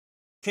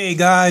Okay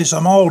guys,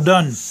 I'm all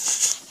done.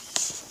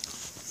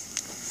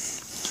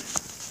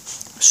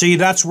 See,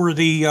 that's where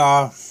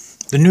the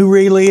new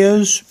relay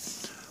is.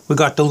 We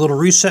got the little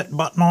reset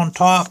button on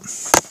top.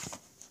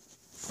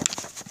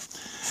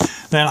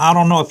 Then I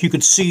don't know if you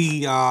could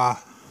see part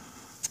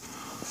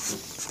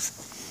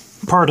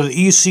of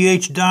the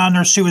ECH down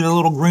there. See where the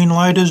little green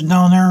light is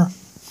down there?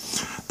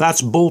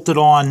 That's bolted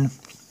on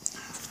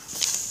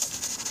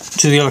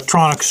to the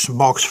electronics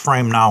box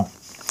frame now.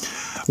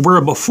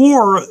 Where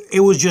before it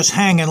was just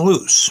hanging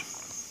loose.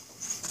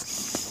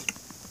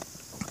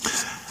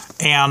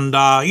 And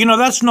you know,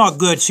 that's not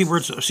good. See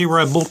where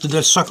I bolted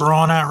that sucker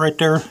on at right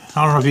there?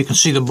 I don't know if you can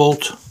see the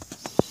bolt.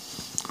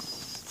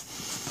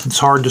 It's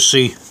hard to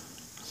see.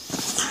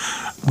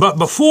 But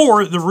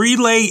before, the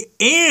relay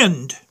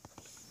and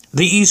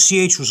the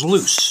ECH was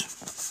loose.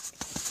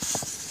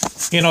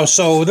 You know,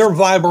 so they're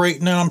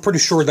vibrating, and I'm pretty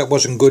sure that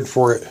wasn't good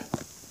for it.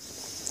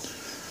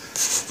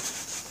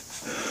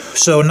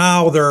 So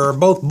now they're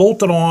both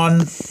bolted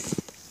on,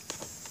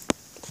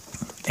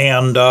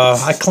 and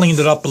I cleaned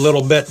it up a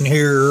little bit in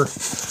here.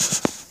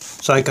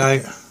 It's like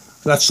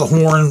that's the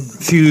horn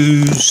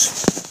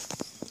fuse.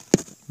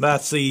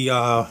 That's the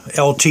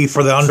LT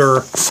for the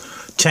under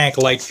tank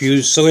light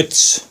fuse. So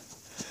it's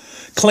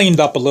cleaned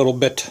up a little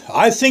bit.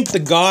 I think the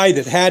guy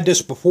that had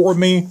this before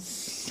me,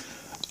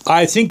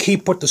 I think he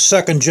put the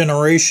second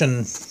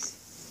generation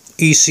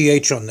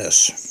ECH on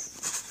this.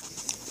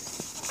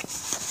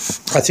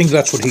 I think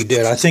that's what he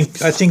did. I think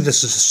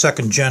this is the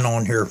second gen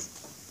on here.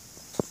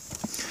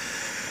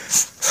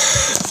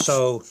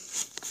 So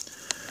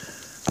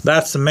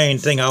that's the main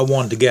thing I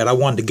wanted to get. I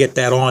wanted to get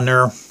that on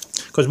there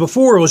because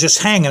before it was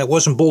just hanging. It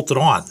wasn't bolted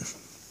on.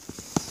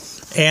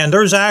 And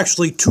there's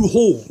actually two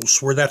holes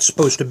where that's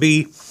supposed to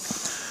be.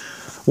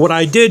 What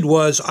I did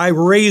was I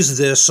raised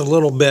this a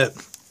little bit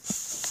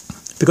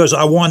because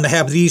I wanted to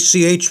have the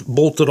ECH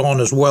bolted on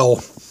as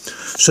well,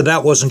 so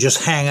that wasn't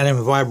just hanging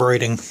and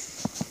vibrating.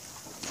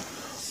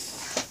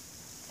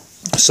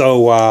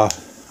 So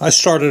I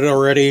started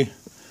already.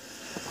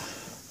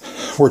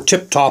 We're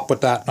tip-top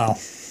with that now.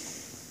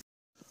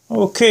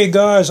 Okay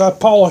guys, I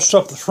polished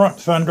up the front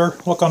fender.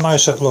 Look how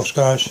nice that looks,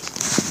 guys.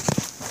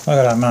 Look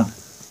at that, man.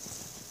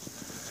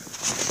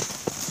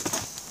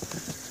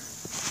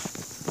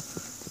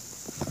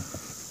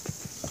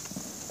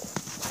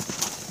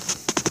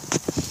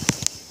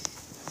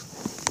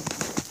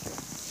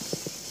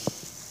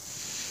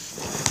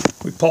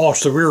 We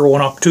polished the rear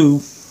one up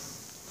too.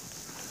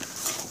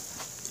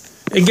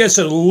 It gets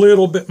it a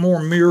little bit more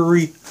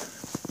mirrory.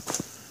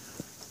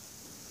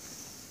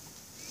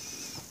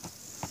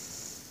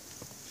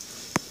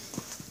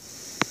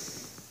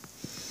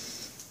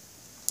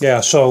 Yeah,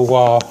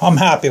 so I'm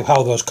happy with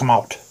how those come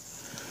out.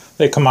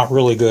 They come out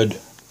really good.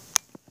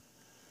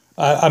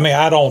 I mean,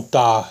 I don't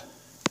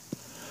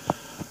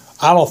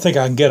think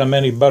I can get them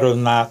any better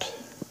than that.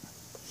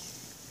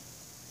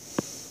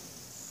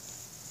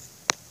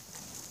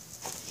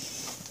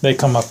 They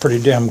come up pretty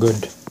damn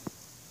good.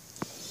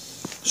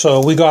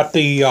 So we got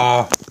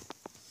the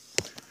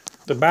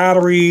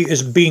battery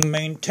is being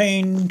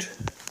maintained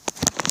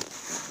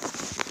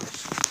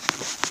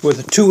with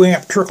a 2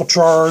 amp trickle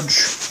charge.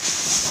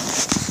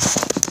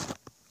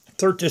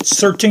 It's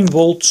 13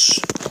 volts.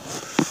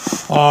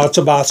 It's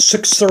about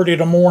 6:30 in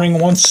the morning.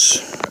 Once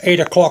 8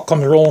 o'clock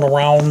comes rolling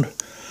around,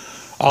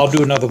 I'll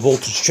do another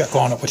voltage check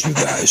on it with you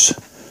guys.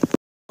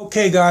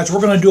 Okay guys,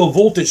 we're going to do a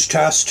voltage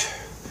test.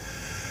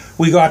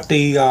 We got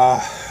the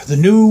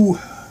new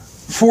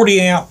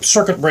 40 amp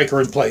circuit breaker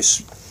in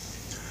place.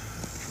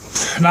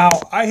 Now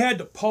I had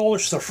to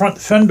polish the front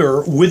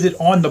fender with it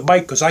on the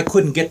bike because I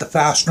couldn't get the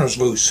fasteners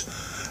loose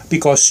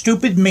because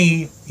stupid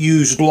me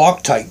used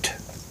Loctite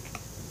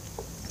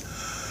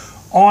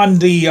on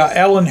the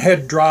Allen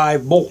head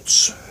drive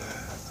bolts.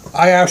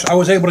 I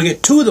was able to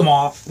get 2 of them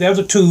off. The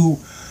other 2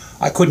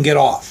 I couldn't get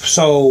off.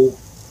 So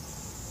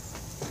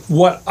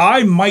what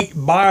I might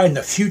buy in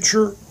the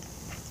future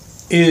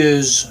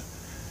is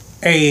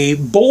a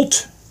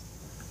bolt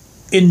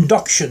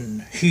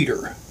induction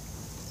heater.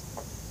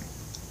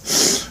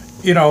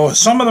 You know,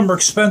 some of them are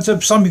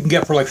expensive. Some you can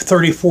get for like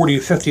 $30, $40,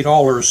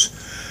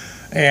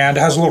 $50. And it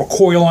has a little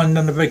coil on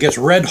it. If it gets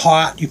red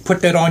hot, you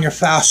put that on your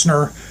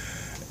fastener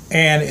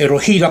and it'll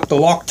heat up the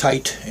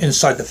Loctite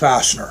inside the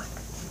fastener.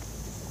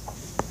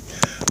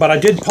 But I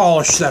did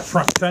polish that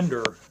front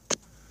fender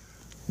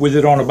with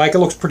it on a bike. It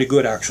looks pretty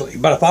good actually.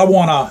 But if I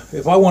want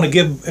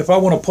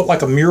to put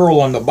like a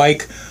mural on the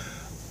bike,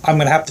 I'm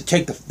going to have to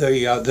take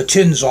the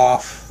tins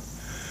off,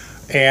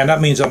 and that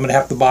means I'm going to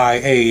have to buy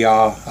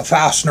a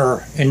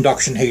fastener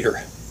induction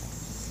heater.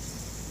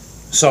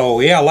 So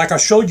yeah, like I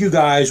showed you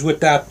guys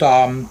with that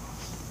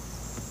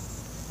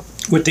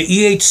with the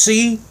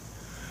EHC,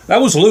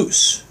 that was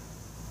loose.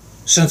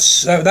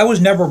 Since that was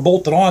never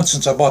bolted on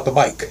since I bought the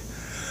bike.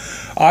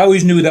 I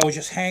always knew that was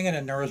just hanging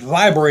in there, it was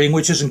vibrating,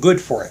 which isn't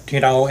good for it, you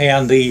know.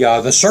 And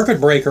the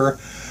circuit breaker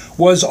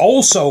was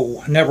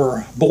also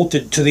never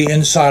bolted to the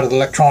inside of the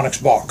electronics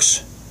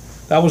box.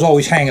 That was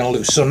always hanging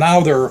loose. So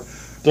now they're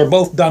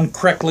both done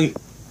correctly.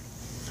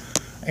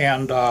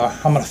 And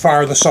I'm going to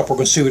fire this up. We're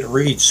going to see what it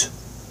reads.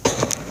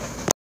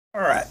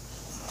 Alright.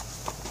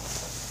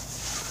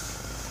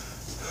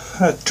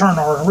 Turn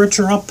our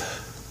enricher up.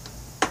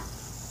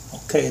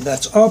 Okay,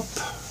 that's up.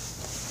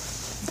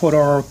 Put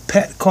our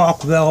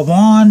petcock valve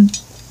on.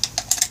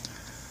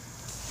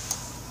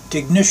 The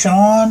ignition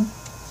on.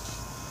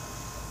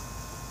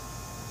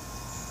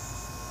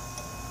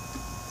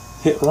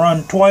 Hit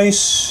run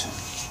twice.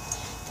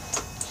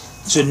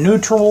 It's in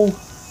neutral.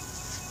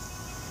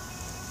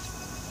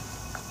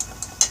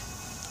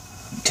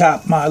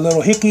 Tap my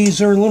little hickeys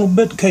there a little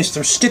bit in case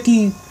they're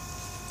sticky.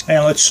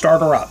 And let's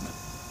start her up.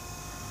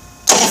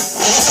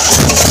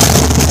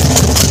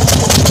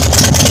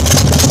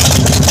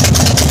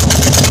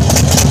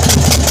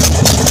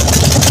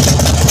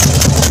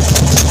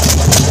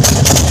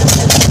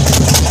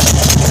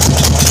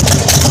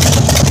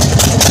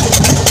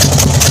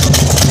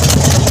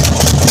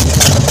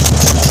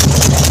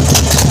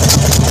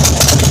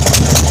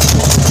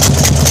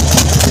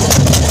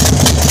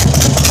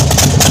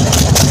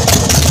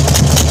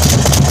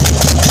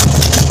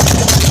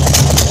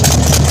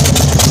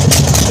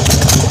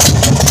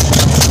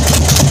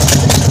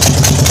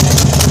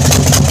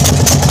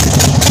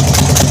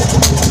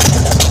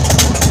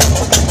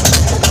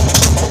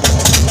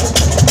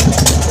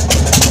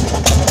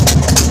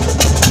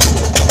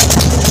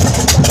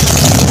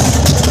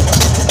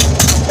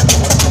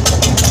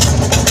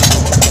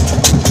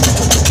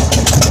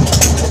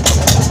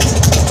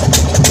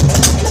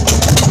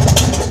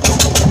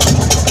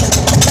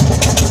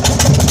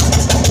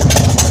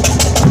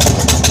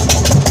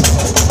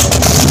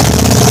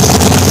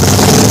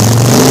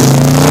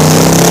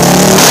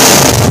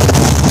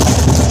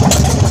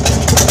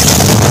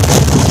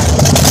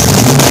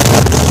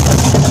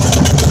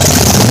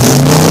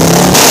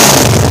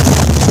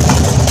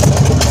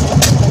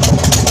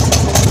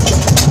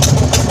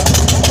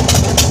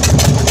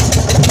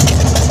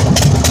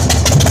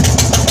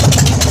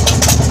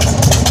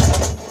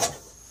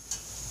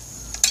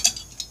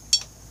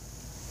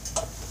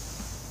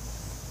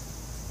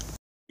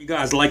 You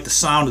guys like the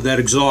sound of that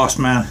exhaust,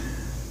 man.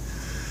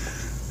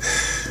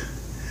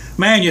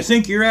 Man, you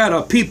think you're at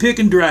a pea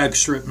picking drag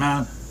strip,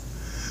 man.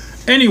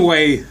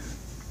 Anyway,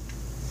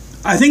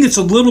 I think it's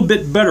a little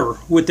bit better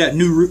with that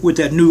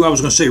new I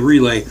was going to say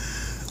relay.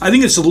 I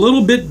think it's a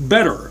little bit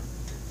better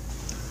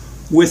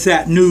with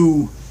that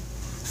new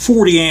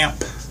 40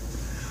 amp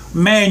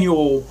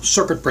manual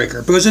circuit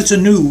breaker, because it's a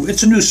new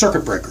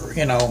circuit breaker,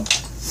 you know.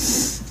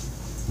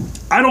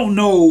 I don't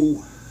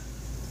know.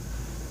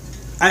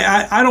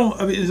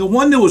 I mean, the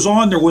one that was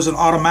on there was an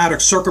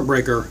automatic circuit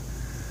breaker,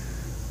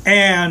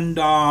 and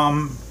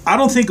I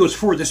don't think it was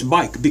for this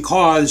bike,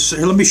 because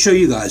here, let me show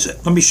you guys it.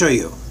 Let me show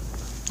you.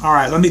 All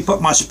right, let me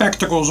put my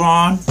spectacles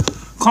on,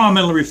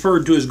 commonly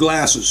referred to as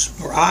glasses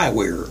or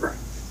eyewear.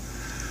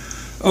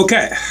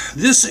 Okay,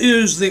 this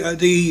is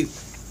the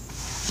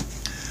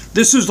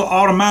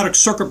automatic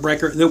circuit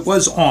breaker that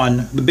was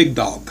on the big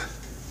dog.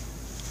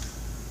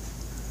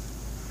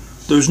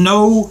 There's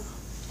no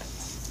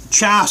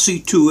chassis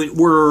to it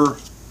where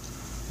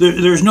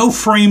there's no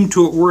frame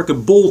to it where it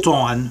could bolt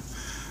on,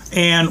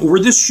 and where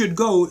this should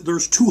go,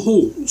 there's two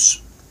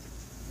holes.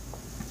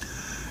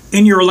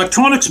 In your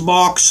electronics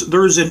box,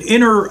 there's an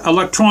inner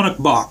electronic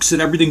box that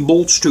everything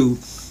bolts to,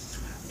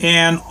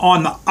 and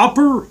on the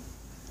upper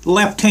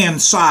left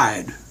hand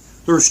side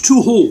there's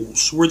two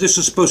holes where this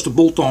is supposed to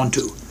bolt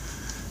onto.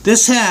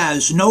 This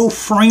has no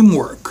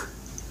framework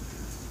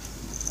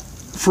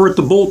for it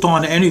to bolt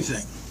on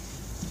anything.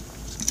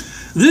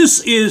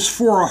 This is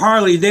for a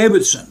Harley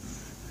Davidson,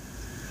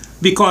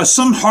 because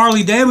some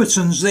Harley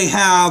Davidsons, they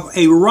have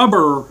a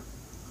rubber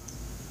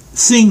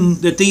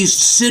thing that these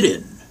sit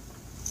in,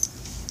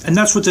 and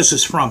that's what this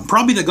is from.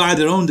 Probably the guy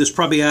that owned this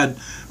probably had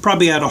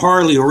a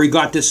Harley, or he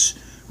got this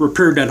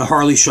repaired at a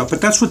Harley shop, but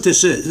that's what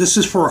this is. This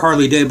is for a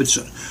Harley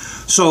Davidson.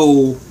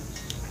 So,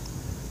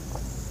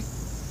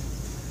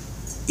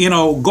 you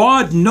know,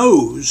 God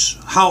knows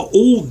how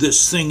old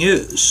this thing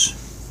is,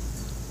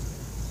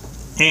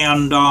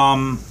 and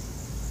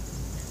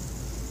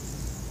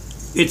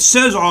it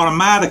says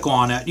automatic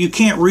on it. You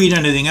can't read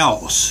anything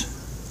else.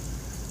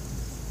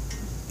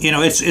 You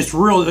know, it's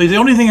real. The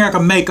only thing I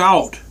can make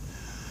out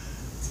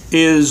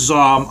is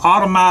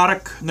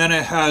automatic. Then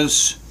it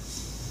has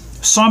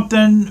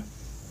something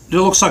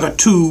that looks like a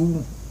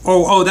 2.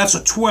 Oh, that's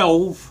a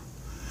 12.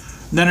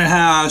 Then it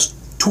has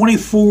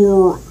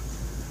 24,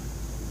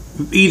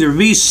 either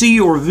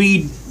VC or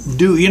V.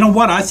 You know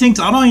what? I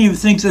don't even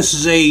think this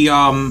is a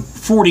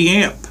 40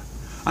 amp.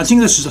 I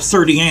think this is a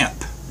 30 amp.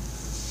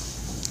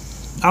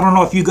 I don't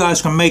know if you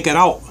guys can make it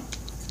out.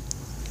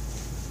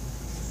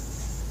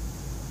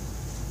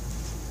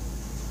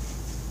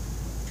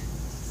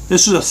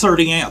 This is a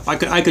 30 amp.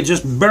 I could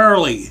just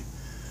barely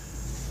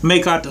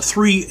make out the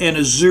 3 and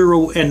a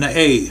 0 and the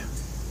A,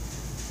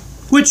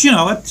 which, you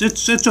know,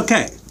 it's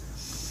okay.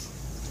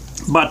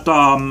 But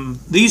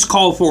these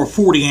call for a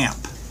 40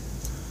 amp.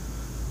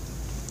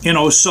 You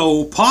know,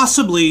 so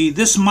possibly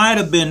this might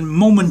have been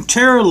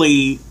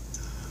momentarily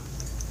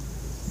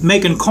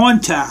making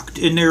contact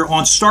in there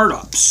on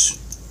startups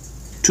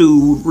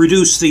to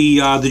reduce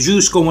the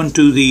juice going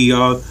to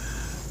the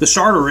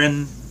starter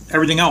and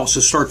everything else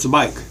that starts the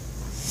bike.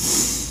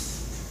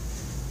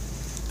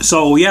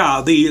 So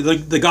yeah,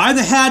 the guy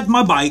that had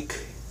my bike,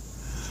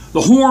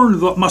 the horn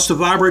must have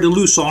vibrated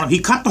loose on him. He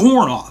cut the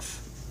horn off,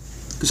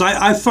 because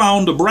I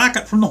found a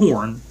bracket from the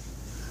horn,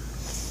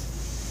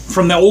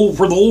 from the old,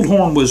 where the old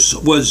horn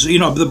was, you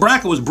know, the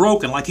bracket was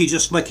broken. Like he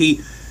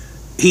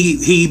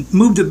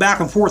moved it back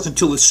and forth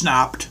until it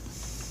snapped.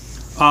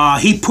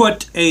 He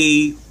put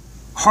a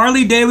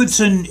Harley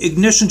Davidson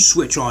ignition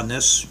switch on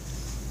this,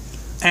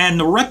 and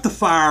the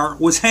rectifier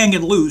was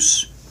hanging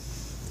loose.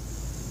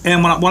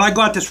 And when I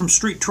got this from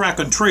Street Track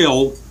and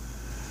Trail,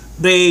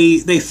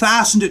 they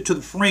fastened it to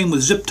the frame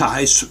with zip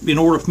ties in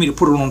order for me to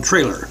put it on a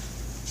trailer.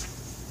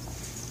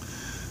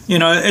 You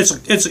know,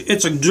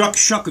 it's a duck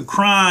shuck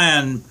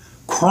crying,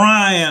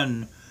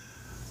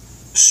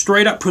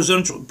 straight up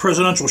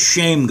presidential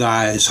shame,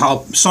 guys.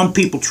 How some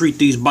people treat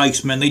these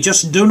bikes, man. They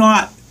just do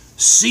not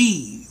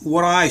see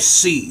what I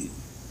see.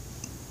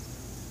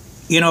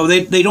 You know,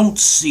 they don't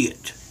see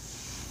it.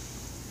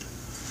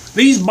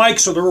 These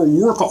bikes are a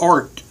work of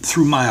art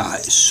through my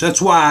eyes.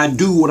 That's why I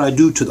do what I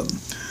do to them.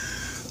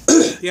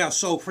 Yeah,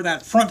 so for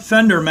that front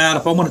fender, man,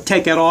 if I want to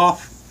take it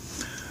off,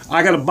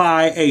 I got to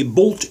buy a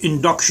bolt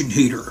induction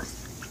heater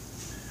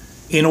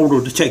in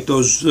order to take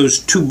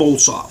those 2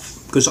 bolts off.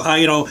 Because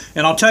you know,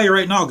 and I'll tell you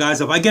right now,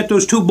 guys, if I get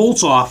those 2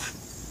 bolts off,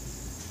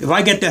 if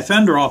I get that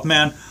fender off,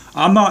 man,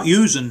 I'm not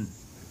using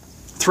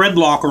thread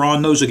locker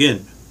on those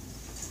again.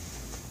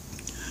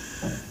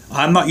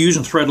 I'm not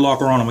using thread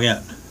locker on them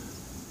again.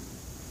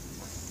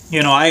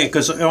 You know,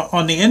 because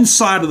on the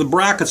inside of the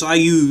brackets I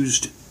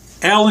used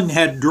Allen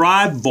head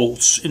drive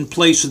bolts in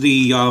place of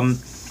the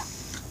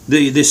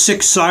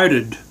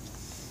 6-sided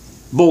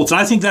bolts.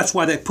 I think that's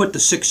why they put the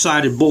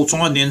 6-sided bolts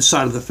on the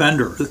inside of the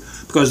fender,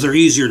 because they're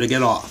easier to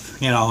get off.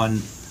 You know,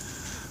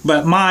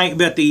 but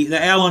the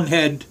Allen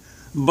head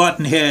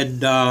button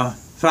head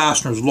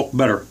fasteners look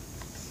better.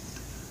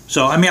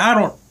 So I mean, I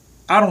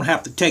don't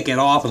have to take it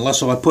off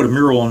unless I put a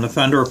mural on the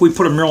fender. If we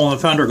put a mural on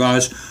the fender,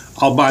 guys,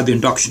 I'll buy the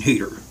induction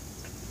heater.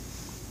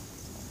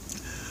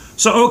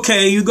 So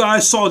okay, you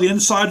guys saw the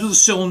insides of the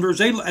cylinders.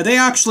 They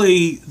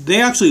actually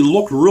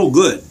looked real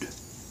good.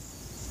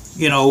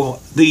 You know,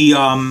 the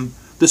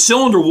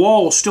cylinder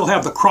walls still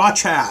have the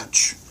crotch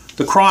hatch,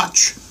 the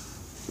cross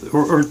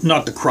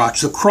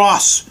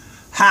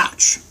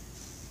hatch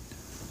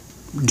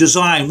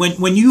design.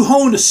 When you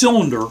hone a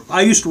cylinder,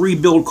 I used to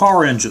rebuild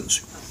car engines.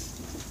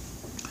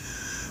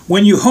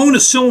 When you hone a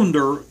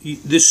cylinder,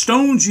 the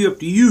stones you have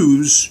to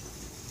use,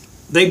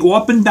 they go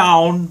up and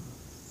down,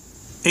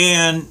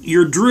 and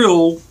your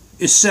drill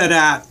is set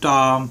at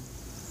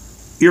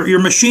your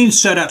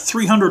machine's set at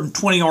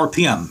 320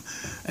 RPM,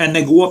 and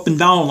they go up and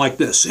down like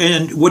this.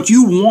 And what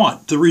you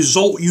want, the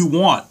result you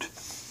want,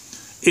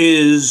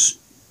 is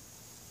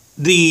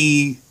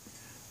the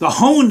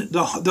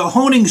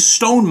honing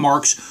stone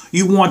marks.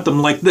 You want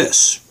them like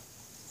this.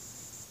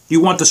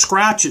 You want the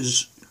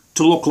scratches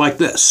to look like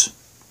this,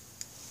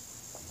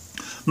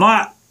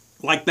 not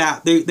like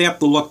that. They have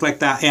to look like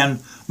that, and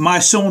my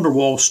cylinder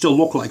walls still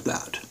look like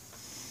that.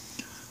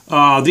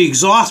 The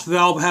exhaust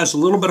valve has a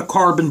little bit of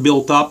carbon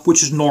built up,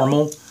 which is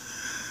normal,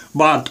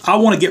 but I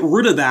want to get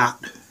rid of that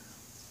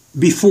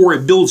before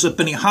it builds up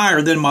any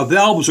higher. Then my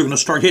valves are going to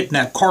start hitting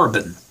that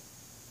carbon.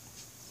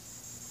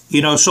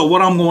 You know, so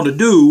what I'm going to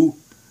do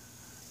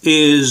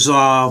is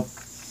I'm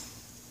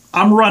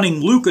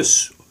running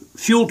Lucas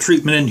fuel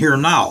treatment in here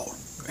now.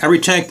 Every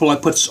tank full I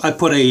put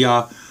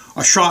a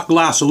shot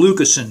glass of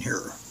Lucas in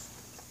here,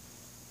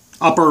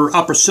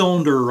 upper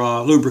cylinder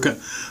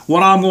lubricant.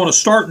 What I'm going to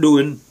start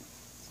doing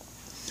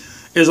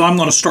is I'm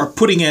going to start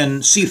putting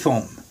in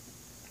seafoam.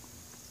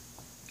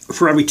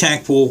 For every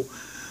tank full,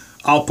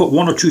 I'll put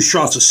 1 or 2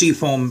 shots of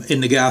seafoam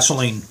in the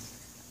gasoline.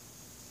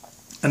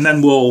 And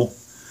then we'll,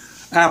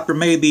 after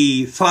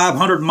maybe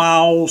 500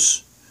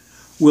 miles,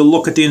 we'll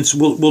look at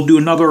we'll do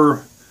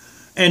another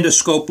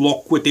endoscope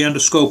look. With the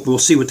endoscope, we'll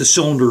see what the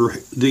cylinder,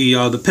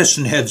 the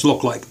piston heads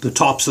look like, the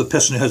tops of the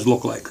piston heads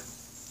look like.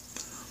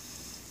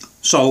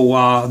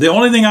 So the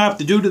only thing I have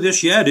to do to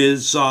this yet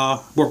is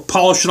we'll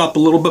polish it up a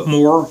little bit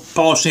more,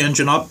 polish the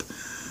engine up,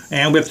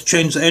 and we have to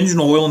change the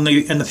engine oil and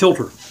the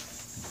filter.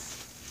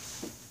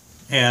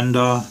 And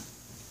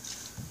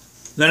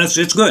then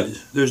it's good.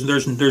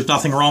 There's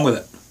nothing wrong with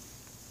it.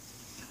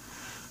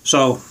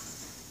 So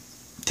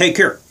take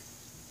care.